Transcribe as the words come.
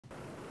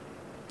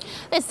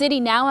The city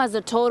now has a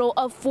total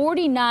of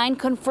 49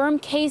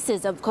 confirmed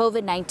cases of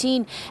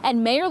COVID-19,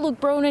 and Mayor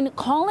Bronin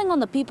calling on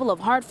the people of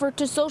Hartford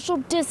to social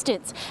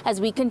distance as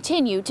we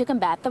continue to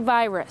combat the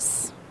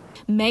virus.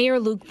 Mayor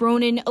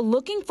Bronin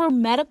looking for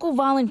medical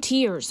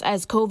volunteers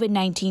as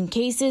COVID-19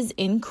 cases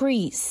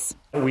increase.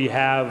 We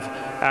have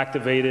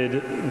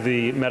activated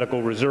the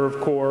Medical Reserve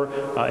Corps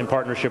in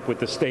partnership with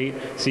the state,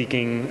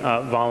 seeking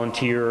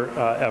volunteer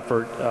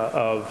effort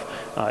of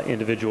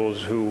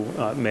individuals who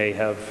may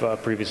have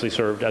previously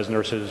served as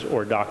nurses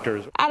or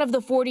doctors. Out of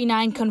the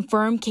 49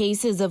 confirmed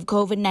cases of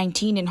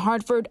COVID-19 in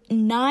Hartford,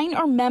 9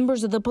 are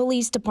members of the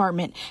police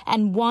department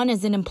and 1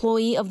 is an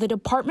employee of the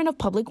Department of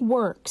Public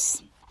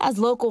Works. As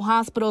local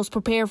hospitals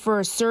prepare for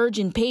a surge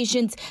in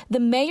patients, the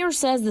mayor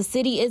says the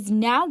city is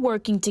now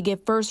working to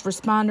give first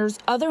responders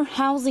other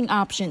housing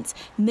options,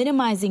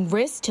 minimizing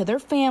risk to their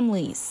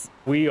families.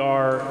 We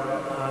are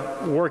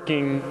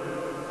working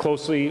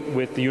closely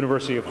with the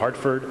University of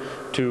Hartford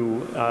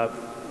to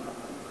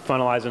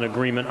finalize an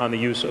agreement on the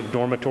use of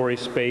dormitory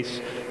space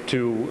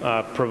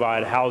to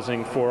provide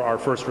housing for our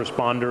first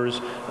responders,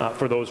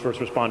 for those first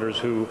responders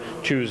who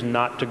choose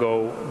not to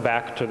go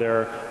back to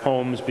their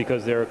homes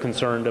because they're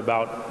concerned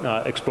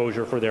about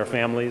exposure for their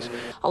families.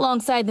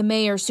 Alongside the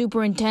mayor,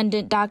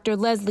 Superintendent Dr.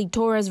 Leslie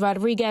Torres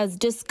Rodriguez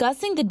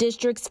discussing the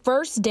district's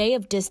first day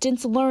of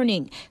distance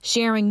learning,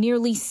 sharing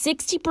nearly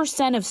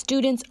 60% of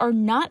students are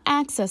not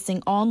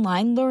accessing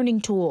online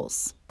learning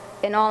tools.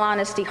 In all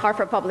honesty,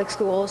 Hartford Public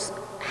Schools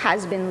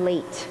has been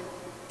late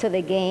to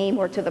the game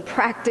or to the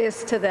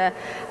practice, to the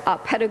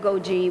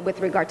pedagogy with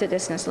regard to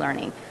distance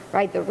learning,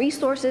 right? The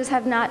resources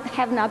have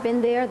not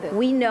been there.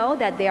 We know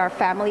that there are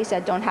families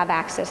that don't have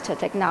access to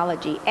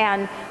technology,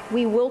 and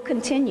we will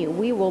continue.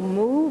 We will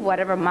move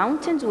whatever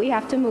mountains we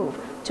have to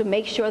move to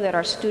make sure that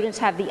our students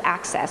have the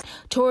access.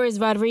 Torres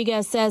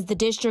Rodriguez says the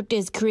district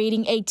is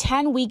creating a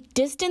 10-week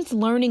distance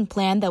learning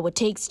plan that would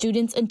take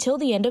students until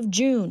the end of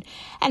June,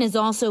 and is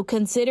also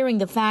considering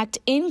the fact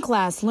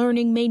in-class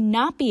learning may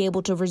not be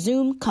able to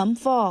resume come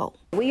fall.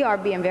 We are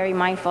being very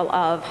mindful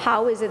of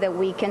how is it that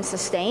we can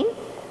sustain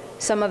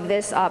some of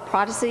this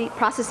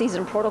processes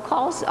and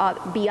protocols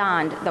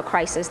beyond the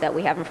crisis that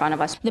we have in front of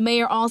us. The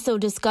mayor also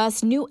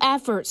discussed new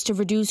efforts to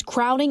reduce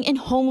crowding in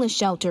homeless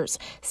shelters,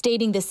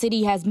 stating the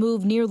city has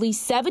moved nearly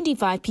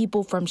 75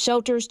 people from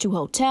shelters to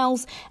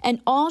hotels, and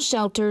all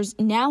shelters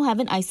now have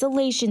an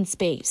isolation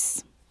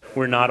space.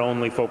 We're not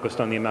only focused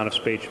on the amount of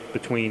space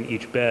between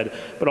each bed,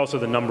 but also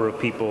the number of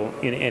people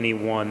in any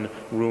one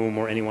room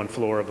or any one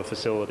floor of a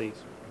facility.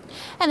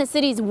 And the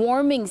city's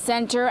warming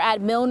center at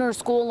Milner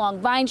School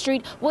along Vine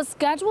Street was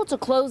scheduled to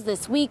close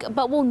this week,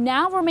 but will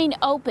now remain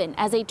open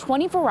as a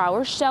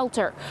 24-hour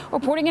shelter.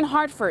 Reporting in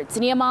Hartford,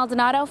 Sania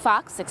Maldonado,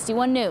 Fox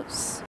 61 News.